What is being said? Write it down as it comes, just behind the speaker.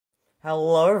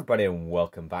Hello everybody and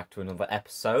welcome back to another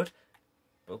episode,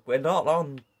 but we're not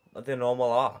on the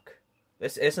normal arc.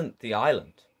 This isn't the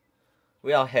island.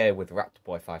 We are here with Raptor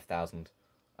Boy 5000.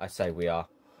 I say we are.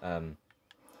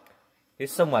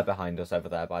 He's somewhere behind us over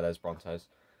there by those Brontos.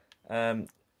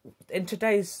 In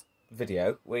today's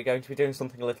video, we're going to be doing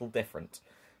something a little different.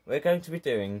 We're going to be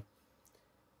doing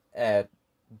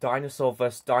dinosaur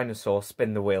vs dinosaur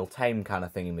spin the wheel tame kind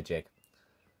of thingamajig.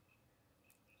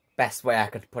 Best way I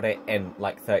could put it in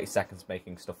like 30 seconds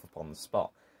making stuff up on the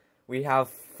spot. We have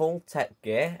full tech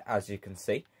gear, as you can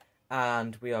see,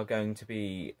 and we are going to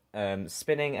be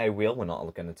spinning a wheel. We're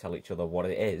not going to tell each other what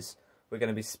it is. We're going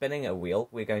to be spinning a wheel,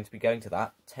 we're going to be going to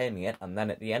that, taming it, and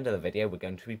then at the end of the video we're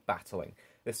going to be battling.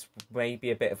 This may be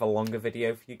a bit of a longer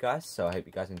video for you guys, so I hope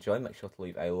you guys enjoy. Make sure to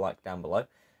leave a like down below,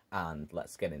 and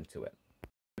let's get into it.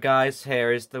 Guys,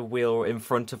 here is the wheel in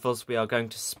front of us. We are going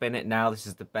to spin it now. This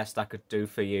is the best I could do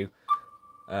for you.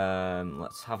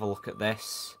 Let's have a look at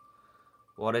this.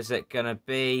 What is it gonna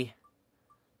be?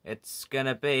 It's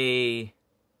gonna be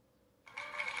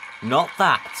not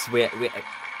that. We're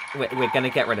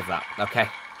gonna get rid of that. Okay.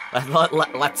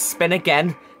 Let's spin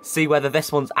again. See whether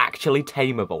this one's actually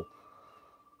tameable.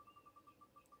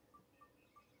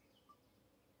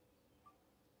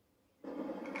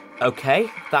 Okay,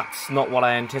 that's not what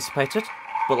I anticipated,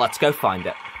 but let's go find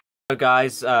it. So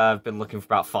guys, I've been looking for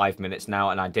about 5 minutes now,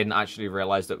 and I didn't actually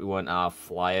realise that we weren't our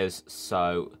flyers,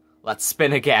 so let's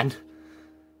spin again.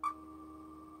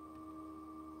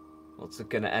 What's it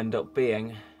going to end up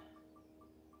being?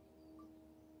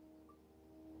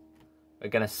 We're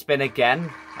going to spin again.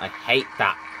 I hate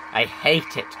that. I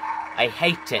hate it. I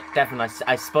hate it. Definitely,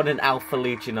 I spun an Alpha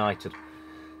Leeds United.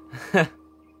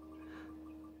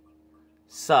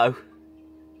 So,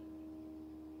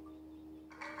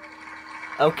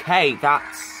 okay,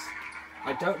 that's...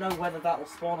 I don't know whether that will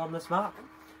spawn on this map,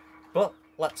 but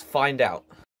let's find out.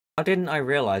 How didn't I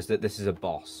realise that this is a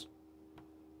boss?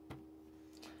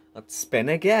 Let's spin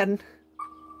again.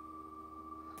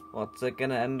 What's it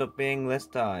gonna end up being this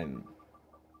time?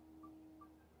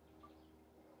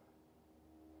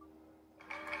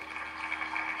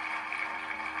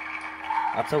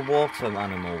 That's a water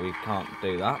animal, we can't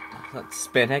do that. Let's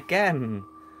spin again.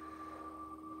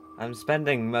 I'm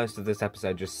spending most of this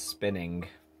episode just spinning.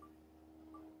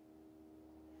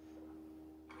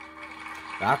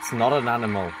 That's not an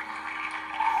animal.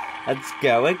 Let's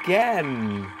go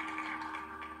again.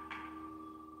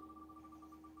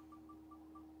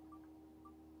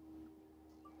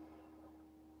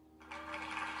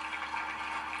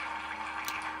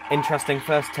 Interesting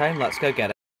first tame, let's go get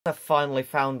it. I've finally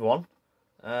found one.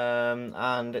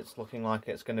 And it's looking like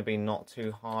it's going to be not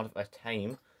too hard of a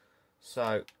tame.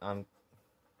 So, I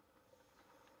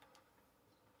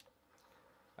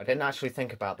didn't actually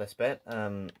think about this bit.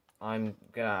 I'm going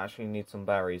to actually need some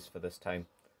berries for this tame.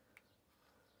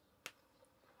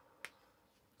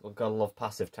 We've got to love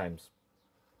passive tames.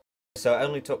 So it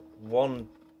only took one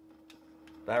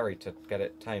berry to get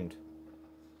it tamed.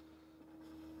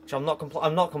 Which I'm not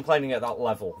complaining at that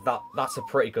level. That's a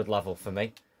pretty good level for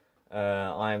me.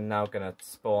 I'm now going to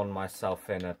spawn myself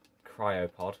in a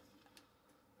cryopod.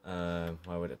 Where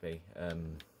would it be?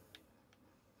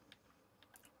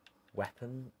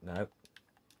 Weapon? No.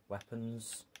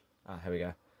 Weapons. Ah, here we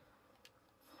go.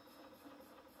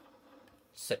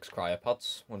 6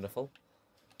 cryopods. Wonderful.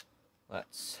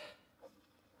 Let's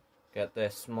get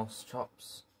this moss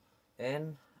chops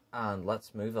in, and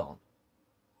let's move on.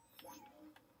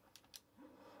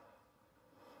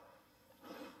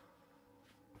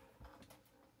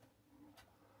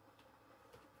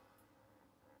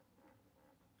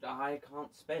 I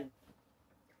can't spin.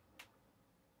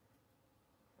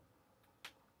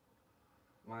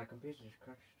 My computer just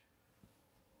crashed.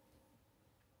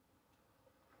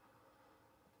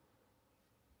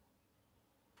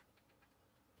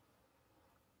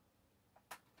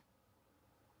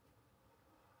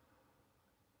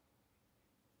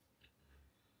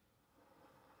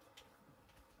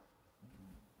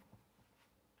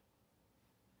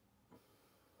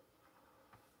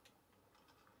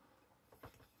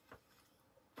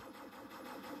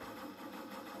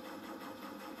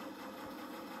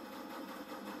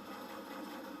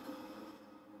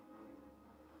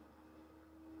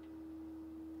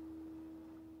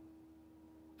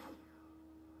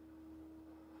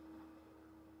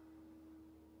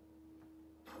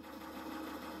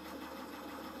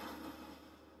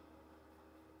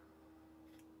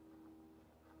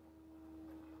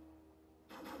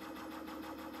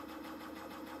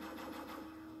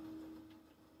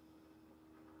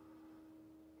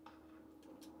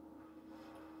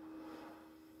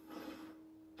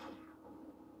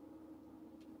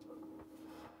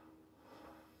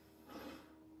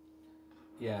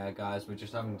 Yeah, guys, we're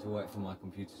just having to wait for my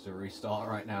computer to restart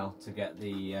right now to get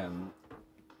the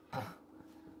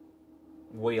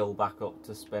wheel back up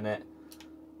to spin it.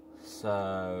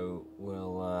 So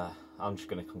we'll. I'm just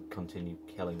going to continue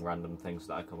killing random things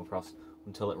that I come across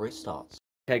until it restarts.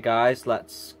 Okay, guys,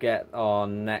 let's get our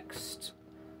next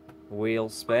wheel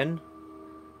spin.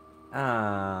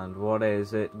 And what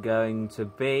is it going to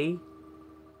be?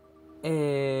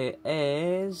 It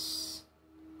is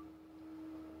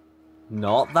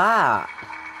not that,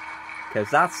 because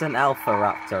that's an alpha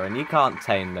raptor and you can't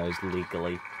tame those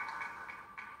legally.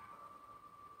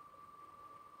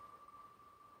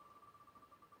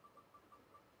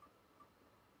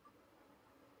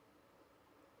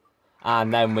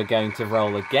 And then we're going to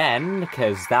roll again,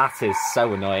 because that is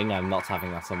so annoying. I'm not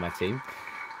having that on my team.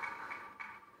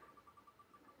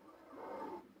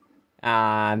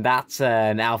 And that's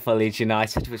an Alpha Leeds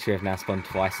United, which we have now spun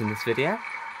twice in this video.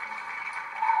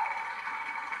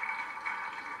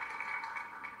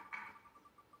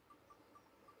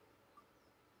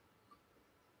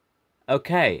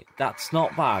 Okay, that's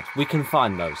not bad. We can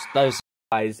find those. Those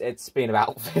guys, it's been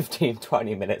about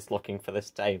 15-20 minutes looking for this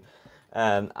tame.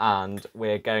 And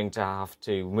we're going to have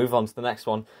to move on to the next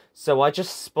one. So I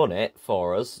just spun it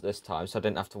for us this time, so I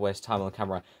didn't have to waste time on the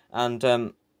camera. And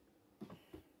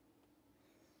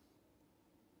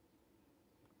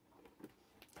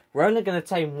we're only going to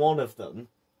tame one of them,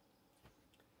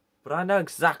 but I know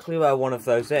exactly where one of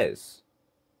those is.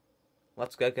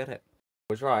 Let's go get it.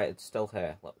 I was right, it's still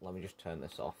here. Let me just turn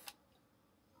this off.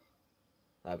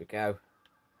 There we go.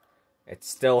 It's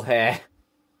still here.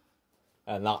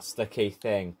 And that's the key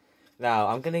thing. Now,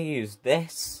 I'm going to use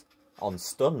this on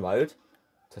stun mode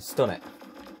to stun it.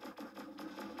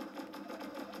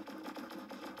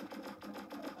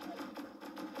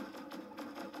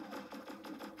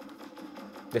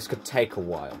 This could take a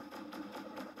while.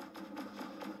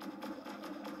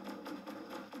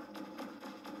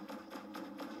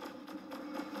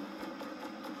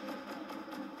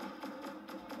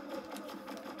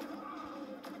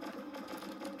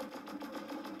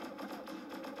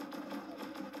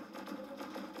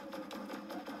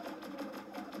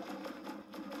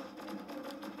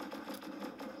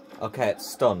 Okay, it's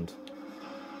stunned.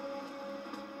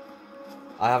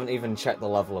 I haven't even checked the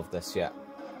level of this yet.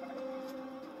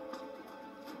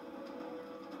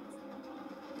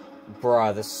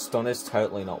 Bruh, this stun is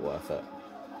totally not worth it.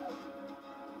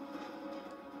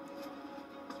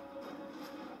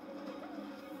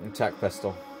 And tech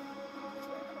pistol.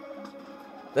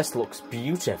 This looks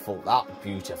beautiful. That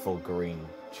beautiful green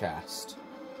chest.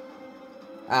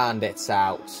 And it's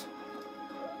out.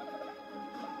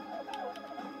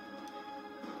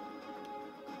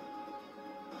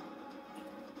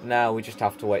 Now we just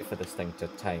have to wait for this thing to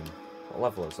tame. What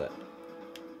level is it?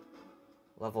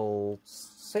 Level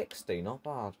 60, not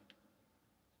bad.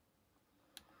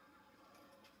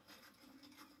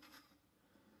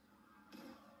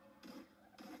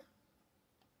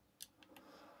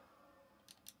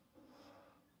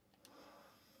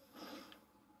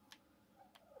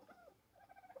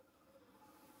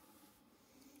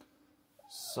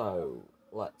 So,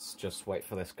 let's just wait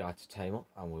for this guy to tame up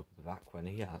and we'll be back when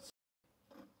he has.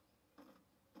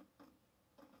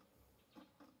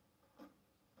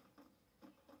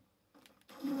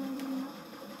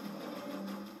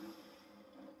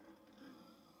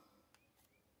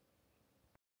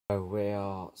 So we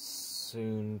are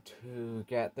soon to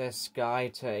get this guy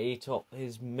to eat up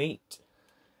his meat.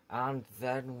 And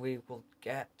then we will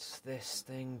get this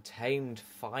thing tamed,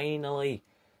 finally.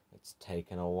 It's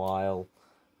taken a while,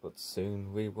 but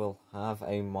soon we will have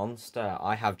a monster.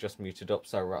 I have just muted up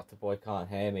so Raptor Boy can't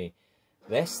hear me.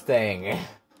 This thing...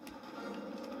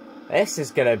 This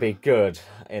is going to be good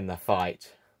in the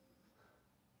fight.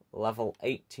 Level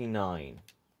 89.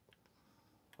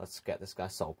 Let's get this guy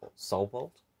Soul Bolt. Soul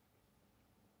Bolt?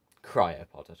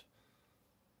 Cryopodded.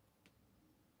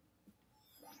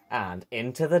 And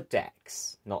into the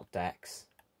decks. Not decks.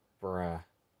 Bruh.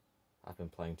 I've been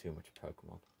playing too much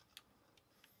Pokemon.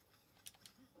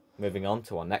 Moving on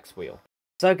to our next wheel.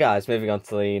 So guys, moving on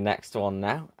to the next one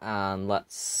now. And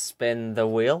let's spin the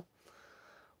wheel.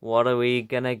 What are we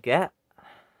gonna get?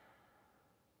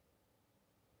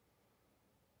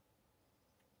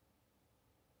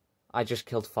 I just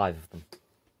killed 5 of them.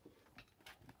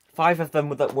 5 of them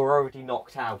that were already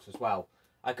knocked out as well.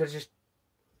 I could just...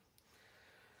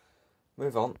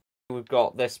 Move on. We've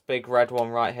got this big red one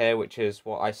right here, which is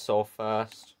what I saw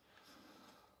first.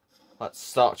 Let's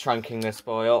start chunking this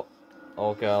boy up.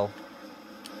 Or girl.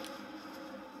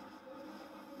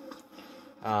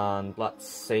 And let's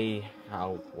see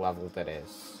how leveled it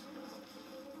is.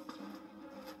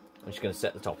 I'm just going to sit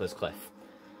at the top of this cliff.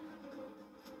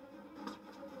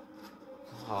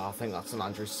 Oh, I think that's an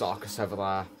Andrewsarchus over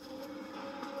there.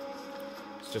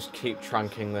 Let's just keep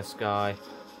tranking this guy.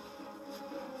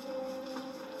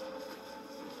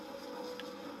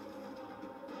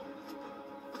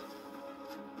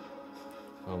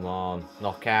 Come on,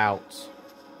 knock out.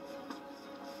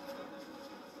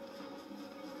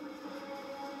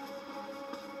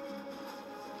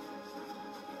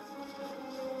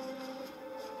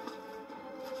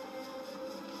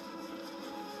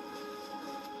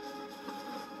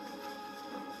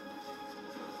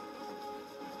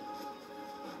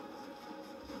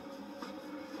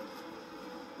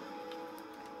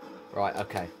 Right,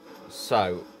 okay.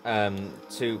 So,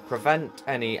 to prevent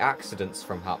any accidents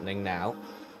from happening now,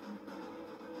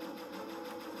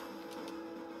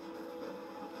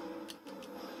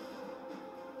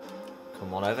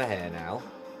 come on over here now.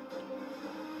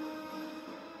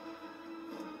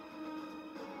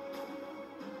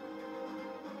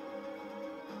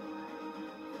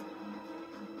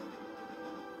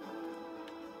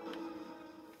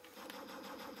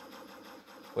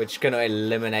 We're just going to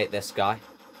eliminate this guy.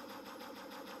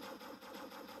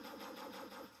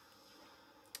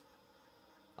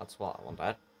 That's what I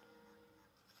wanted.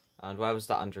 And where was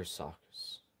that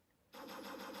Andrewsarchus?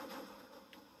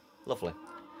 Lovely.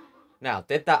 Now,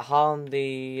 did that harm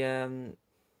the...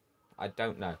 I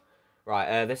don't know.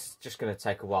 Right, this is just going to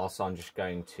take a while, so I'm just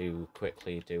going to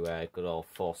quickly do a good old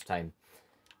force tame.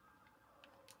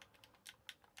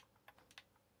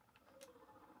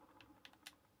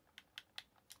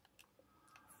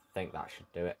 I think that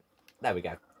should do it. There we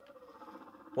go.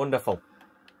 Wonderful.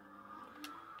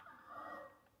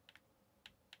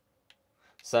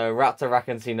 So Raptor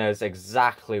reckons he knows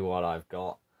exactly what I've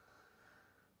got.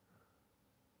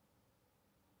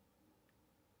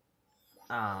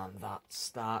 And that's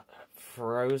that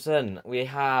frozen. We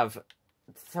have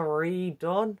 3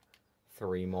 done.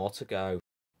 3 more to go.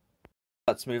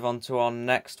 Let's move on to our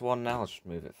next one now. I'll just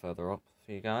move it further up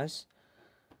for you guys.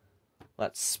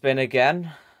 Let's spin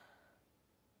again.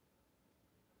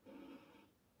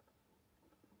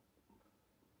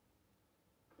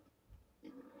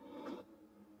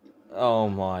 Oh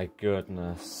my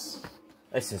goodness.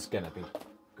 This is going to be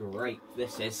great.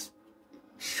 This is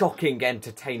shocking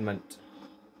entertainment.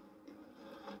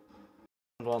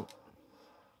 One.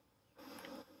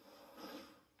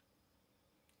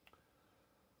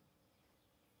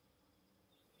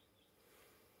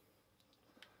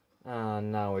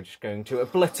 And now we're just going to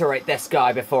obliterate this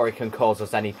guy before he can cause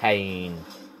us any pain.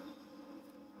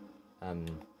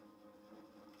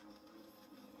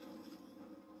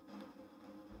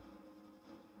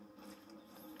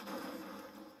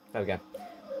 There we go.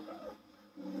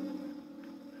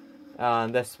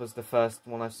 And this was the first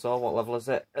one I saw. What level is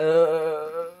it?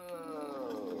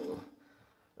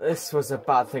 This was a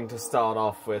bad thing to start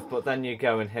off with, but then you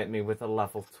go and hit me with a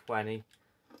level 20.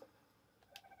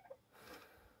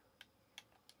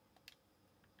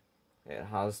 It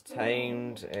has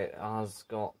tamed, it has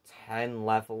got 10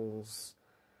 levels,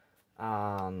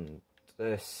 and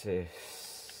this is...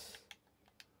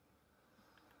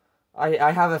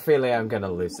 I have a feeling I'm going to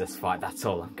lose this fight, that's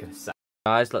all I'm going to say.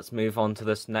 Guys, let's move on to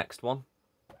this next one.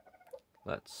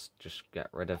 Let's just get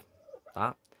rid of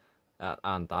that,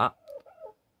 and that.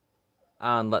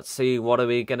 And let's see, what are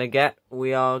we going to get?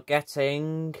 We are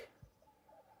getting...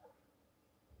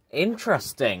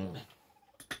 interesting.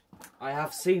 I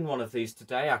have seen one of these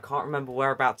today. I can't remember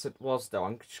whereabouts it was, though.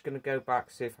 I'm just going to go back,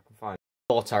 see if I can find it.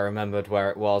 I thought I remembered where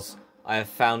it was. I have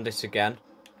found it again.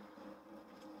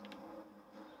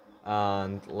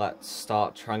 And let's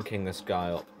start tranking this guy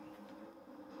up.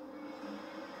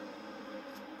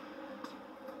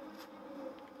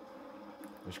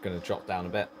 I'm just going to drop down a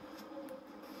bit.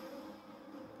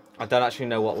 I don't actually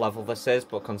know what level this is,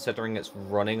 but considering it's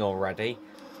running already,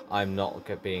 I'm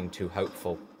not being too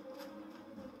hopeful.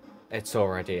 It's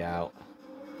already out.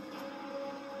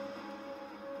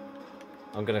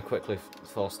 I'm going to quickly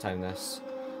force tame this.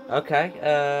 Okay,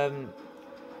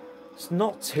 it's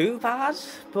not too bad,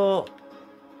 but,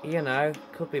 you know,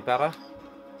 could be better.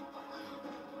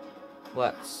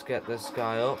 Let's get this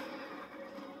guy up.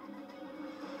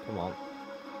 Come on.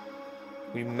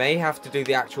 We may have to do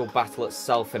the actual battle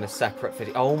itself in a separate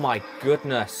video. Oh my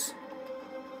goodness.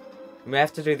 We may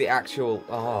have to do the actual...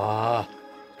 Oh,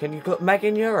 can you put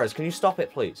Megan Euros? Can you stop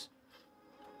it, please?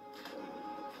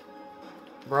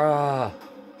 Bruh.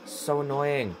 So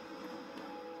annoying.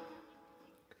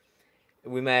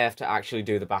 We may have to actually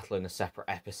do the battle in a separate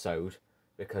episode,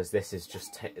 because this is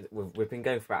just... We've been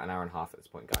going for about an hour and a half at this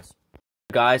point, guys.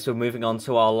 Guys, we're moving on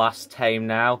to our last tame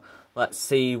now. Let's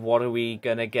see, what are we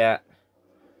gonna get?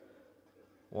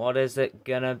 What is it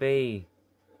gonna be?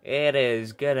 It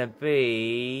is gonna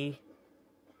be...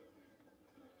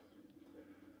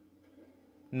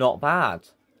 not bad.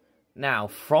 Now,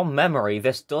 from memory,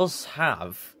 this does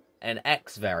have an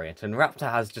X variant, and Raptor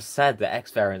has just said that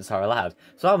X variants are allowed.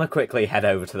 So I'm gonna quickly head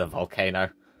over to the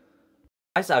volcano.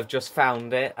 Guys, I've just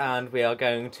found it, and we are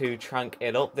going to trank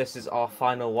it up. This is our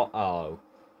final one. Oh.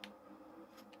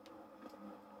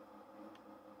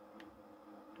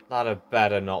 That had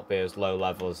better not be as low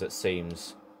level as it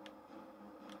seems.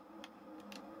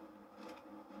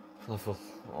 Level...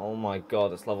 oh my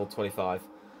god, it's level 25.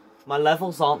 My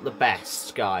levels aren't the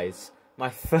best, guys. My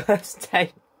first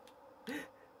tame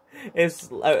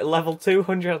is level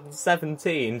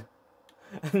 217.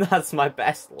 And that's my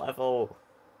best level.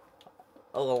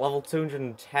 Oh, level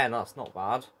 210, that's not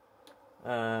bad.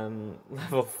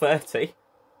 Level 30.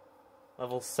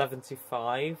 Level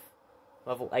 75.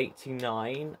 Level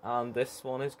 89. And this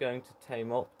one is going to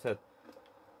tame up to...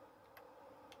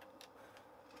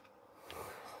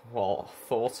 what,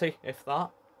 40, if that?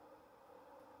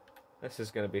 This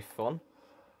is going to be fun.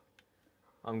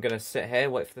 I'm going to sit here,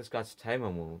 wait for this guy to tame,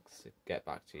 and we'll get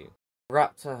back to you.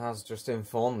 Raptor has just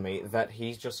informed me that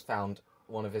he's just found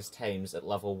one of his tames at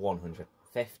level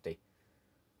 150.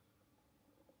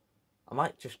 I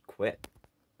might just quit.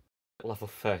 Level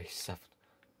 37.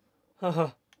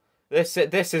 This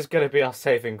is going to be our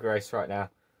saving grace right now.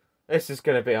 This is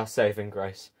going to be our saving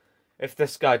grace. If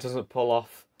this guy doesn't pull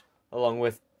off, along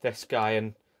with this guy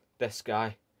and this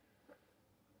guy,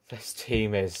 this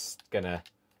team is going to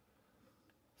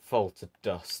fall to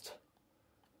dust.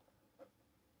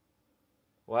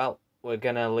 Well, we're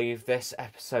going to leave this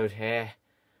episode here,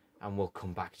 and we'll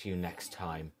come back to you next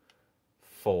time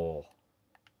for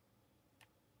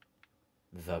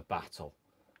the battle.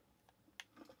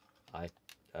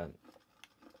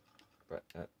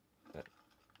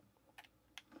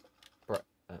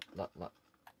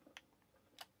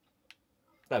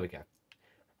 There we go.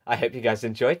 I hope you guys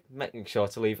enjoyed. Make sure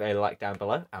to leave a like down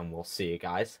below, and we'll see you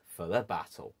guys for the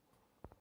battle.